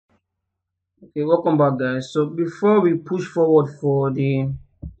Okay, welcome back, guys. So before we push forward for the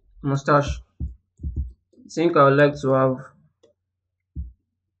mustache, I think I'd like to have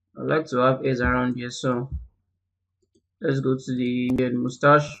hairs around here. So let's go to the beard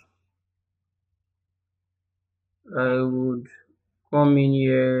mustache. I would come in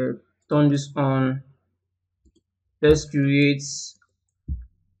here, turn this on. Let's create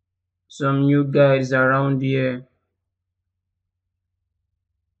some new guides around here.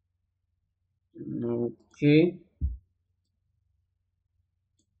 Okay,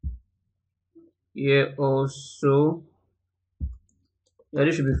 here also. Yeah,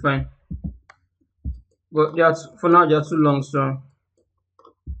 this should be fine. But for now they are too long, so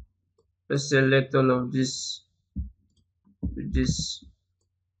let's select all of this with this,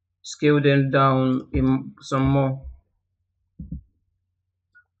 scale them down in some more,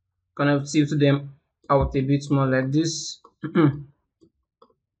 kind of tilt them out a bit more like this.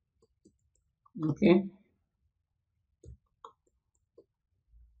 Okay,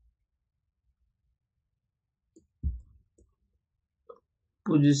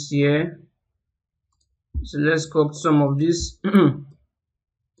 put this here. So let's copy some of this.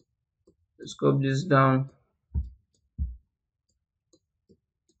 Let's copy this down.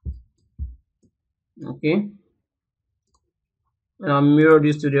 Okay, and I'll mirror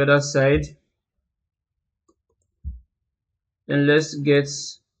this to the other side. Then let's get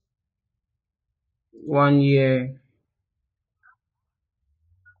 1 year,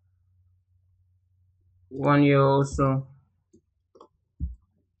 1 year also.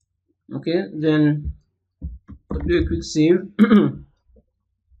 Okay, then do a quick save.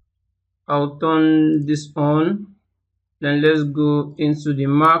 I'll turn this on. Then let's go into the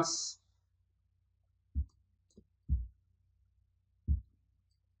marks.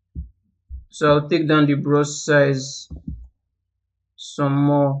 So I'll take down the brush size some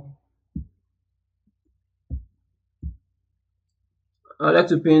more. I like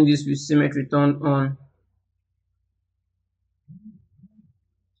to paint this with symmetry turned on.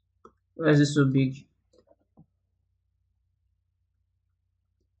 Why is it so big?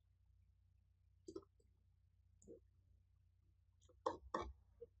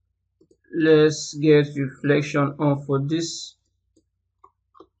 Let's get reflection on for this.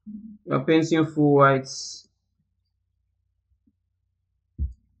 We're painting full whites.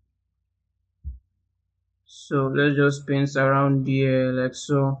 So let's just paint around here like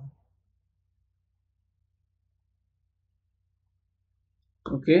so.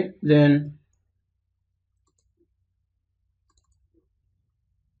 Okay, then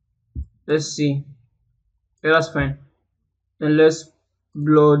let's see. Yeah, that's fine. Then let's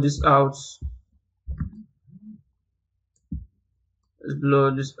blur this out. Let's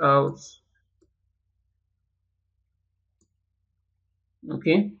blur this out.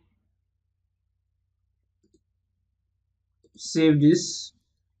 Okay. Save this.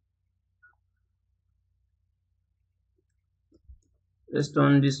 Let's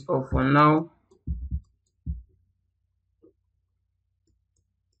turn this off for now.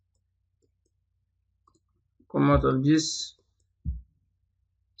 Come out of this.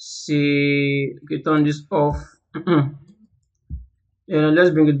 See, okay, turn this off. And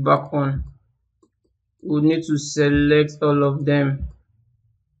let's bring it back on. We need to select all of them.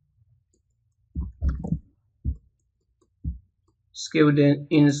 Scale them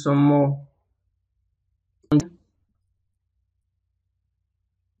in some more.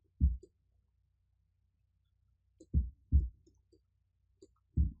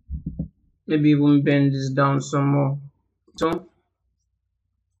 Maybe even bend this down some more. So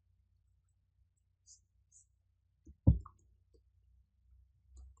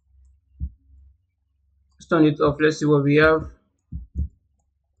let's turn it off. Let's see what we have.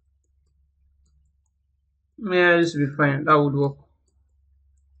 Yeah, this will be fine. That would work.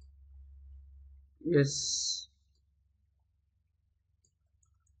 Yes.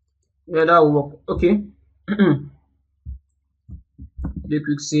 Yeah, that will work. Okay. Do a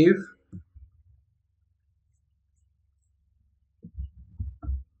quick save.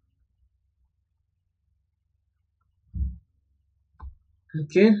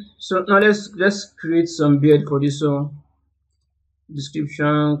 Okay, so now let's create some beard for this. So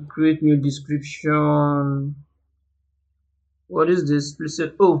description, create new description. What is this?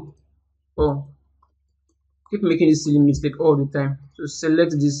 Preset. Oh, keep making this silly mistake all the time. So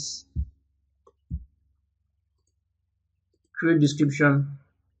select this, create description.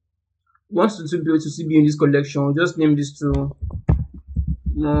 Once to be able to be in this collection, we'll just name this to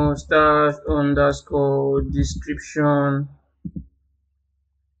mustache underscore description.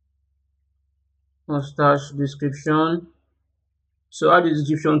 Mustache description. So add the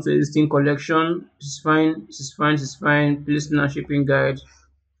description to existing collection. This is fine. This is fine. This is fine. Placing and shipping guide.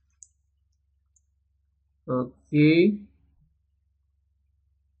 Okay.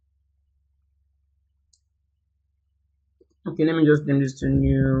 Okay, let me just name this to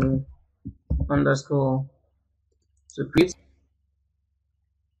new underscore. So create.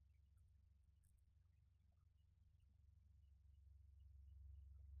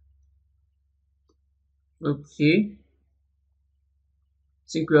 Okay.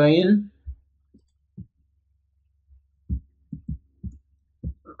 Think we are in.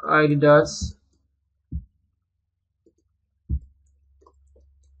 Hide that.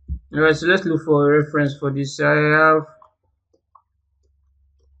 Alright, so let's look for a reference for this. I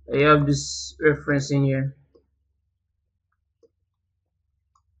have this reference in here.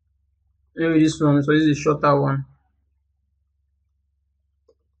 Maybe this one. So this is a shorter one.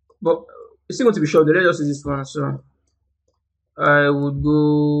 But it's still going to be short. Let's just use this one. So I would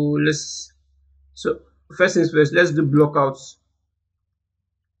go. So first things first. Let's do blockouts.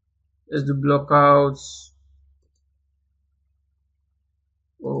 Let's do blockouts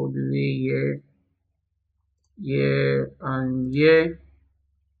all the way here, here, and here.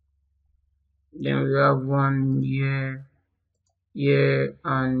 Then we have one here, here,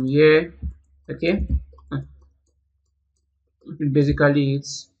 and here. Okay. Basically,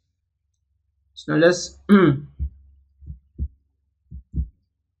 it's so now let's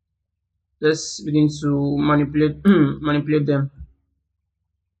let's begin to manipulate manipulate them.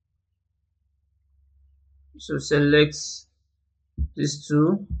 So select these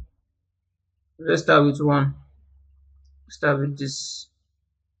two. Let's start with one. Start with this.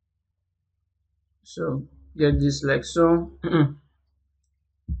 So get this like so. You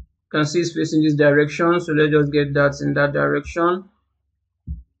can see it's facing this direction. So let's just get that in that direction.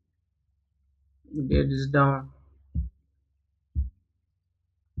 Get this down.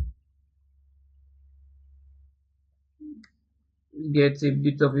 Get a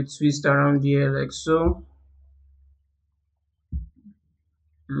bit of a twist around here like so.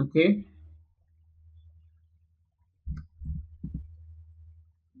 Okay.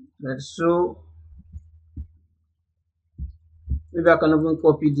 Like so. Maybe I can even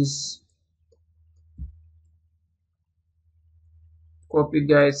copy this. Copy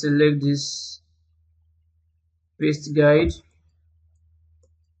guide, select this, paste guide.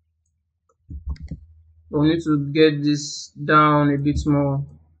 We need to get this down a bit more.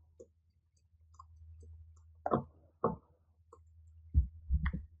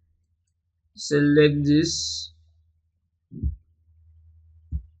 Select this,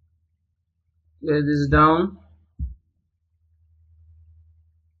 get this down.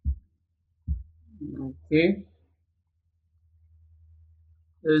 Okay,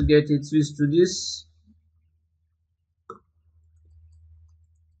 let's get a twist to this.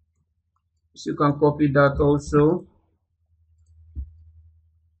 So you can copy that also.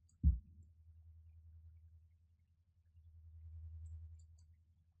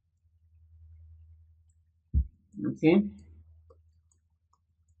 Okay.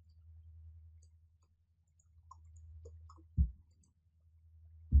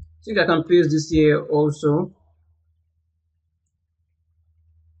 I think I can paste this here also.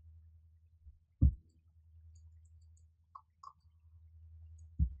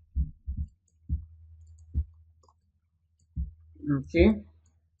 Okay.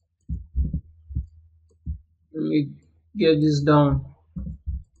 Let me get this down.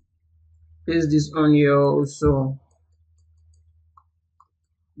 Paste this on here also.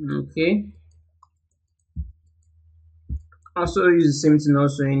 Okay. Also use the same thing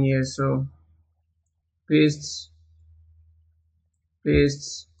also in here. So paste,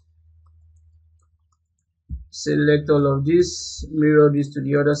 paste, select all of this, mirror this to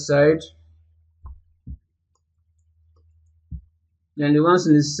the other side. Then the ones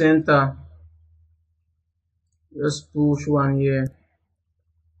in the center, just push one here.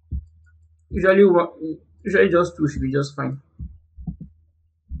 Usually just two should be just fine.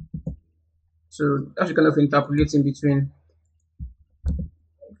 So that should kind of interpolate in between.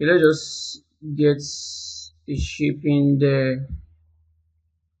 Okay, let's just get a shape in there.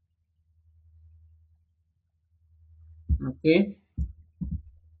 Okay.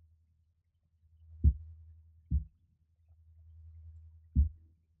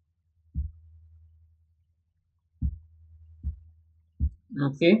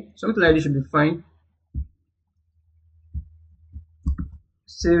 Okay, something like this should be fine.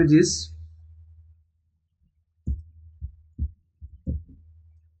 Save this.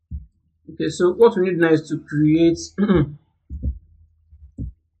 Okay, so what we need now is to create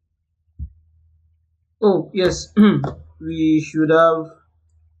oh yes we should have,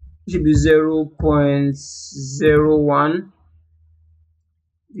 it should be 0.01.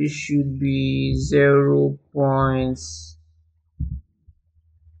 This should be 0. Was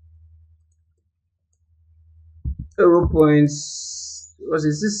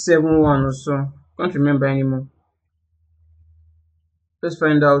this 71 or so? Can't remember anymore. Let's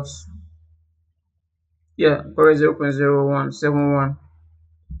find out. Yeah, correct, 0.0171.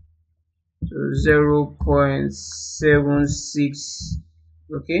 So 0.76.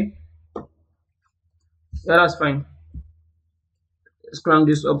 Okay, yeah, that's fine. Let's crank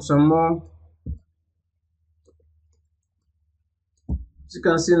this up some more. As you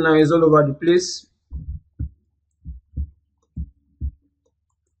can see now, it's all over the place.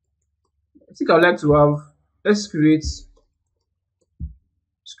 I think I'd like to have, let's create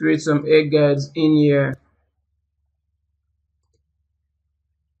some air guides in here.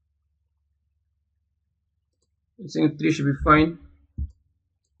 I think 3 should be fine.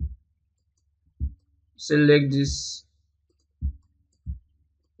 Select this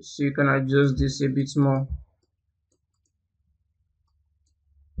so you can adjust this a bit more.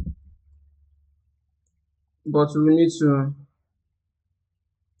 But we need to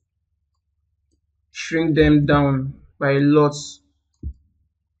shrink them down by lots,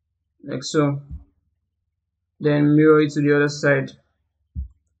 like so. Then mirror it to the other side.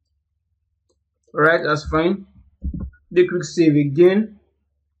 Alright, that's fine. Do a quick save again.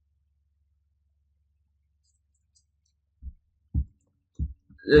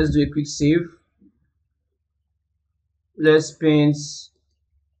 Let's do a quick save. Let's paint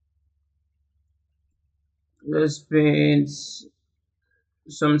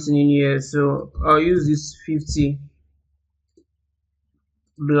something in here. So I'll use this 50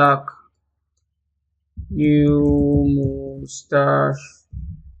 black, new mustache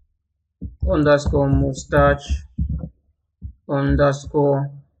underscore mustache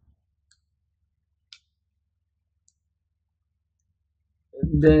underscore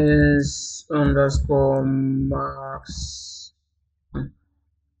this underscore marks.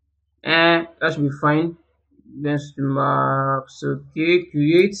 That should be fine. This marks. Okay,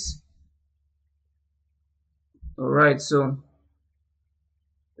 create. Alright, so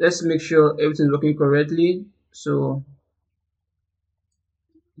let's make sure everything's working correctly. So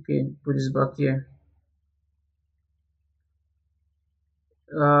okay, put this back here.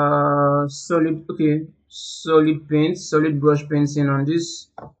 Solid, okay, solid paint, solid brush painting on this.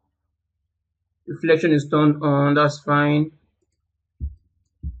 Reflection is turned on, that's fine.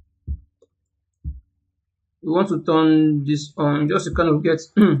 We want to turn this on just to kind of get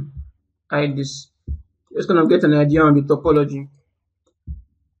hide this, just kind of get an idea on the topology.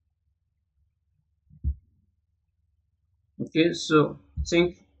 Okay, so I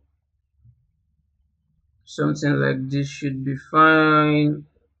think something like this should be fine.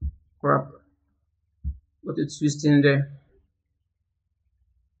 Crap, put a twist in there.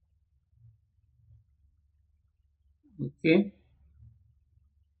 Okay,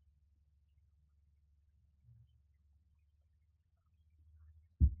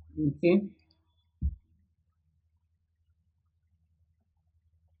 okay,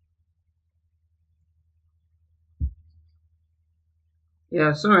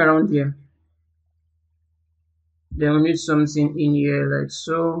 yeah, somewhere around here. Then we need something in here like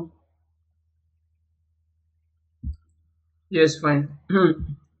so. Yes, fine.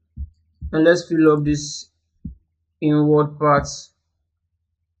 And let's fill up this inward parts.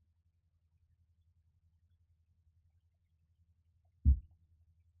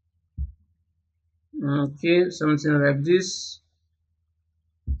 Okay, something like this.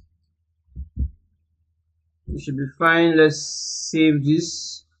 It should be fine. Let's save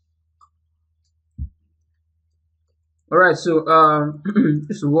this. Alright, so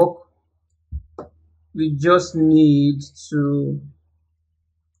this will work. We just need to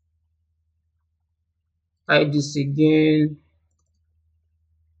hide this again.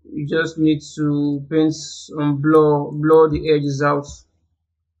 We just need to paint some blur the edges out.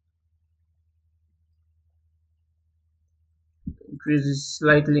 Increase this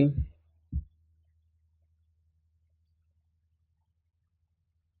slightly.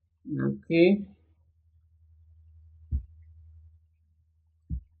 Okay,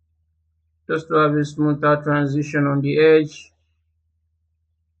 just to have a smoother transition on the edge.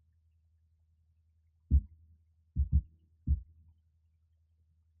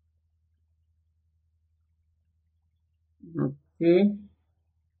 Okay,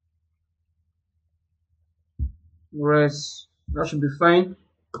 rest, that should be fine.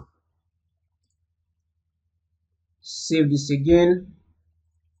 Save this again.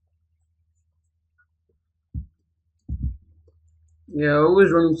 Yeah, I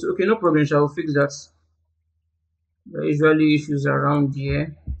always run into. Okay, no problem. Shall fix that. There are usually issues around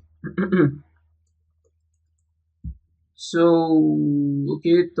here. So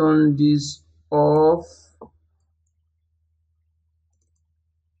okay, turn this off.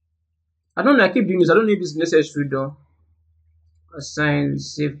 I don't know. I keep doing this. I don't know if it's necessary though. Assign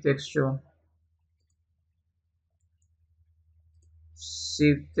save texture.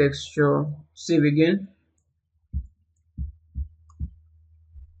 Save texture. Save again.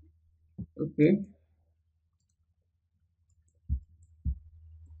 Okay.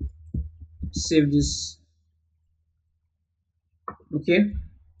 Save this. Okay.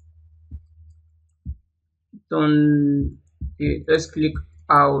 Turn. Okay. Let's click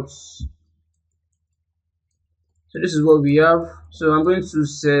out. So this is what we have. So I'm going to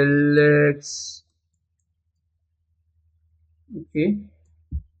select. Okay.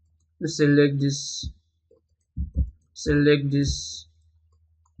 Let's select this. Select this.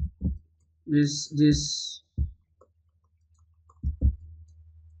 This,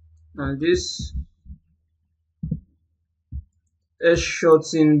 and this. Let's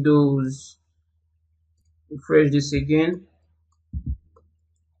shorten those. Refresh this again.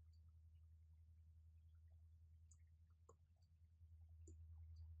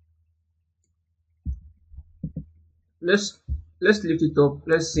 Let's lift it up.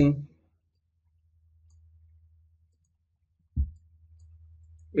 Let's see.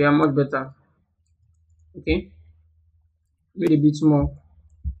 Yeah, much better. Okay. Wait a bit more.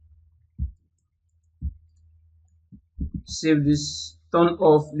 Save this. Turn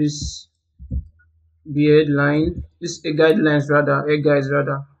off this beard line. This guidelines rather. Guys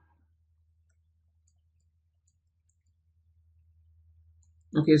rather.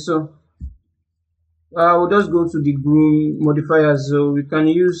 Okay, so we'll just go to the groom modifiers. So we can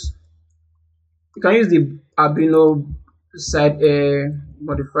use the albino side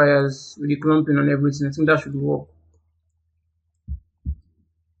modifiers with the clumping and everything. I think that should work.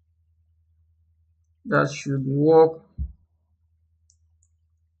 That should work.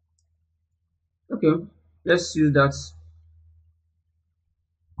 Okay, let's use that.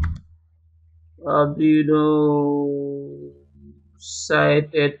 Albino side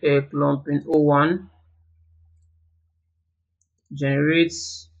air clumping 01.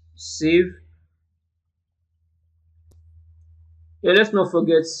 Generates, save. Yeah, let's not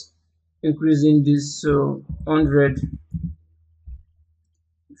forget increasing this, so 100.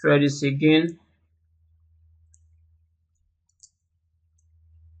 Try this again.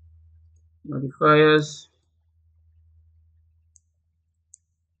 Modifiers,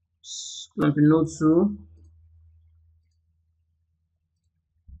 clumping node 2.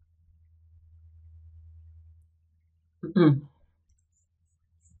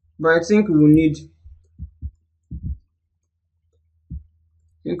 But I think I'll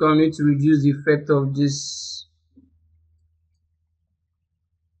need to reduce the effect of this.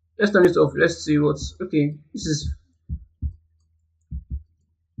 Let's turn it off. Let's see what's okay. This is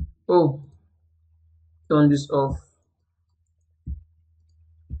turn this off.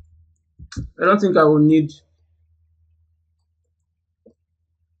 I don't think I will need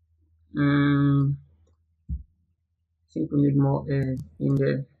I think we need more air in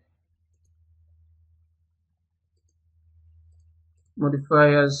there.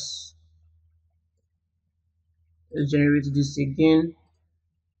 Modifiers. Let's generate this again.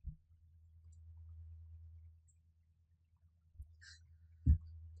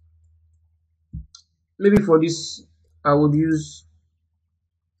 Maybe for this I would use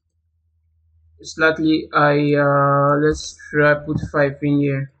slightly let's try put 5 in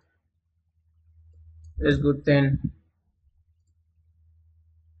here. Let's go 10.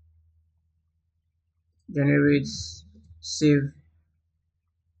 Generates, save.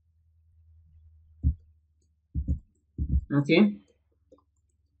 Okay.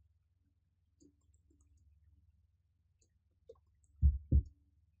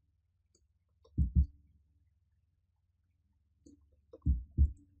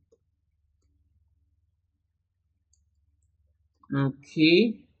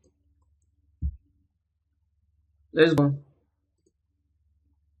 Okay. Let's go.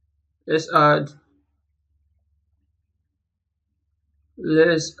 Let's add.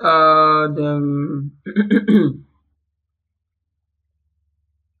 Let's add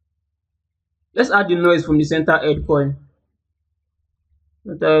let's add the noise from the center head coil.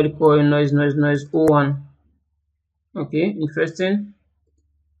 Center head coil noise 01. Okay, interesting.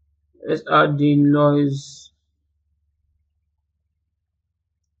 Let's add the noise.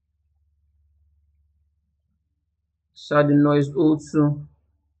 Let's add the noise 02.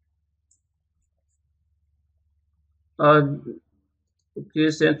 Okay,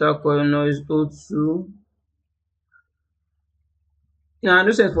 center coil noise O2. Yeah,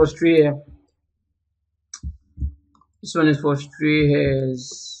 this is for stray hair. This one is for stray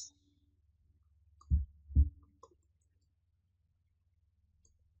hairs.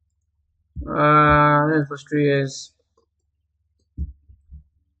 This is for stray hairs.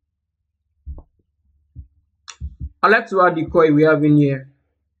 I like to add the coil we have in here.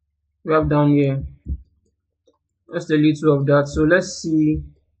 We have down here. Just a little of that. So let's see.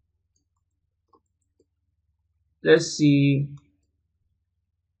 Let's see.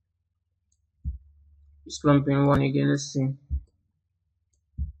 This clumping one again. Let's see.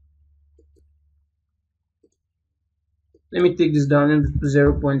 Let me take this down to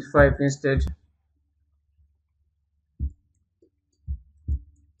 0.5 instead.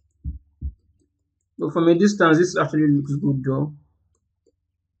 But from a distance, this actually looks good though.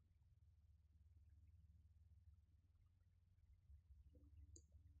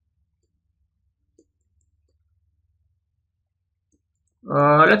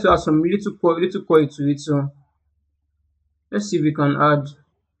 Let's add some little coil to it. So let's see if we can add.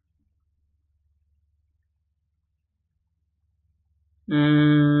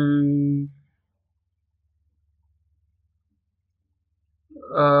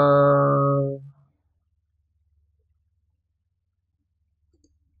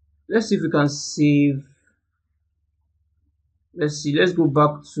 Let's see if we can save. Let's see. Let's go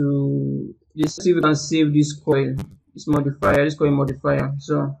back to this. See if we can save this coil, this modifier, this coil modifier.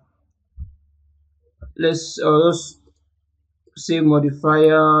 So let's just save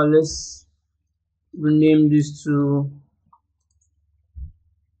modifier. Let's rename this to.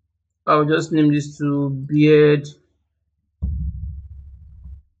 I'll just name this to beard.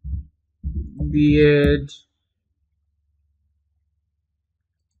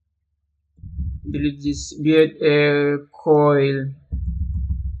 Delete this beard coil.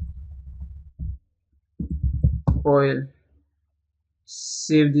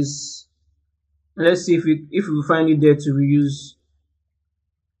 Save this. Let's see if we find it there to reuse.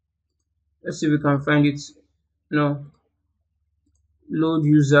 Let's see if we can find it. No. Load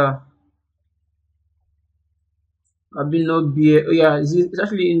user. Albino beard. Oh yeah, it's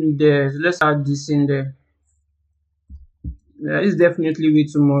actually in there. So let's add this in there. Yeah, it's definitely way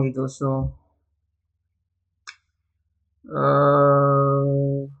too much though. So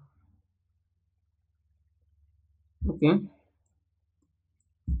okay.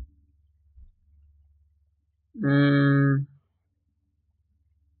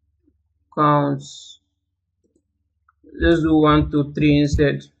 Counts. Let's do 1 to 3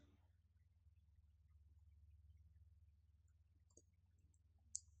 instead.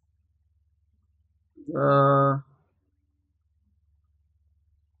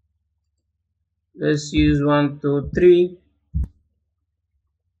 Let's use 1 to 3.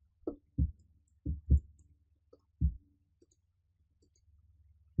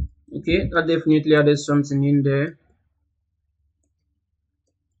 Okay, that definitely added something in there.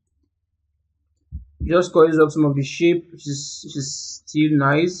 Just covers up some of the shape, which is still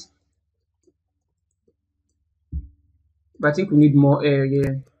nice. But I think we need more air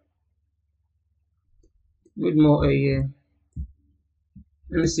here. Need more air here.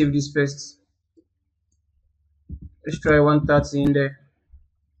 Let me save this first. Let's try 130 in there.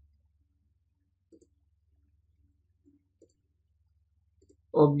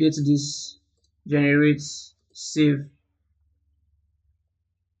 Update this. Generate. Save.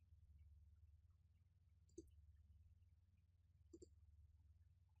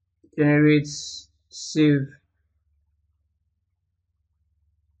 Generate. Save.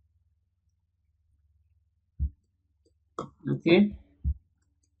 Okay.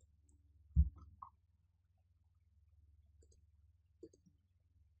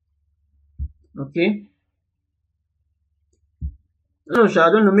 Okay. No, I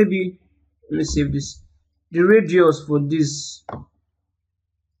don't know. Maybe let me save this. The radius for this.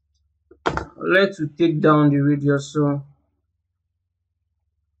 I'd like to take down the radius. So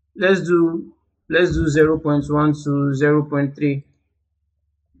let's do 0.1 to 0.3.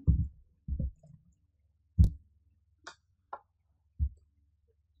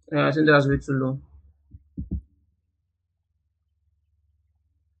 I think that's way too low.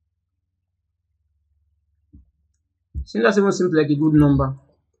 I think that even seems like a good number.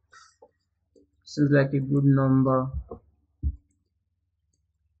 Seems like a good number.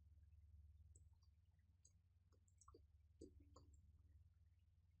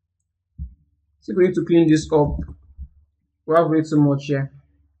 So we need to clean this up. We have way too much here.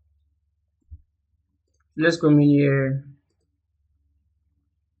 Let's come in here.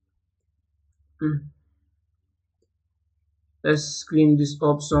 Let's clean this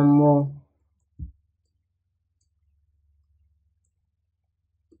up some more.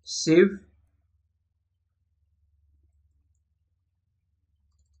 Save.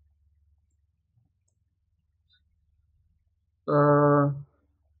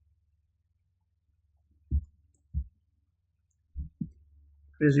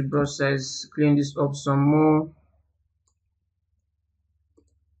 Increase the brush size, clean this up some more.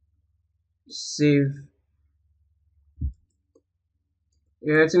 Save.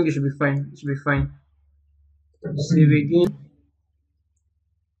 Yeah, I think it should be fine. It should be fine. Save again.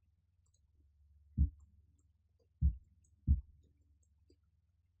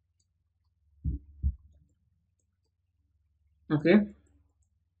 Okay.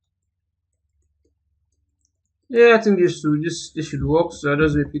 Yeah, I think this should work. So I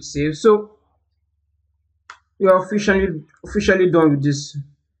just repeat save. So you are officially done with this.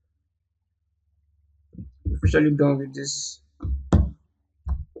 Officially done with this.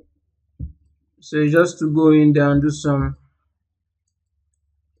 So just to go in there and do some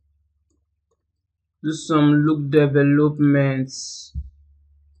look developments.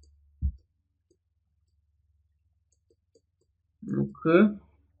 Okay.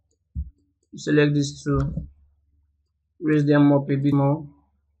 Select these two. Raise them up a bit more.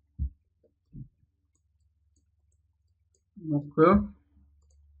 Okay.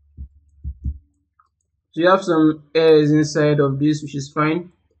 So you have some hairs inside of this, which is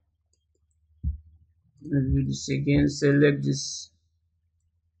fine. Do this again. Select this.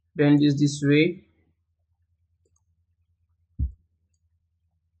 Bend this way.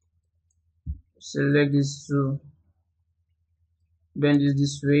 Select this to bend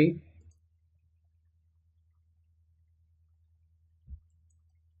this way.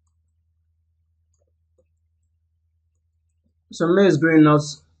 Some hair is growing out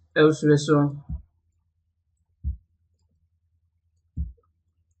elsewhere, so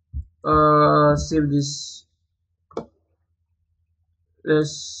save this.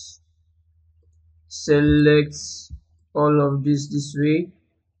 Let's select all of this way.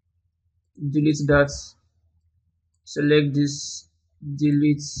 Delete that. Select this.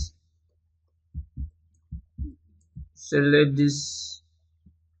 Delete. Select this.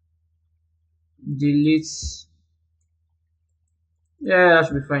 Delete. Yeah, that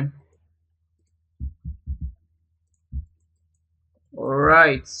should be fine.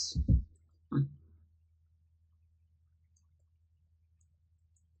 Alright.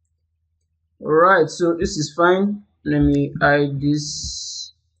 Alright, so this is fine. Let me hide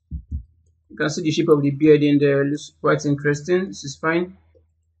this. You can see the shape of the beard in there. It looks quite interesting. This is fine.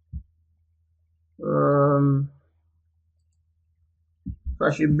 If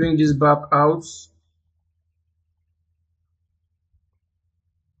I should bring this back out.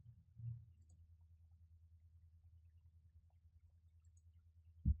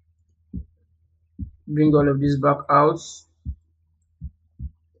 Bring all of this back out.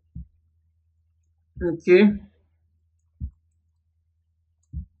 Okay.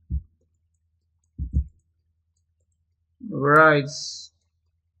 Right.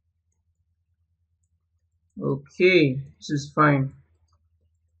 Okay, this is fine.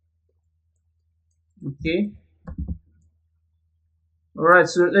 Okay. Alright,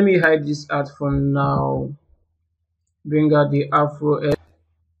 so let me hide this out for now. Bring out the Afro head.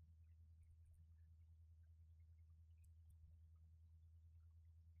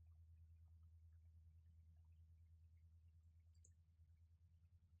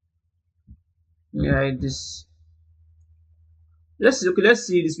 Let me hide this. Let's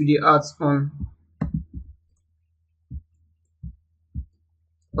see this with the art on.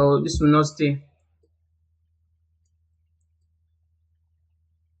 Oh, this will not stay.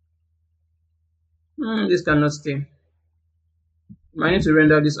 This cannot stay. I need to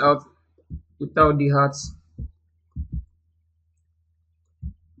render this out without the hearts.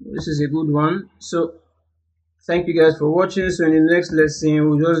 This is a good one. So thank you guys for watching. So in the next lesson,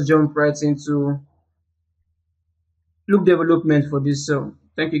 we'll just jump right into look development for this. So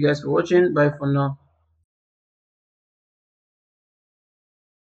thank you guys for watching. Bye for now.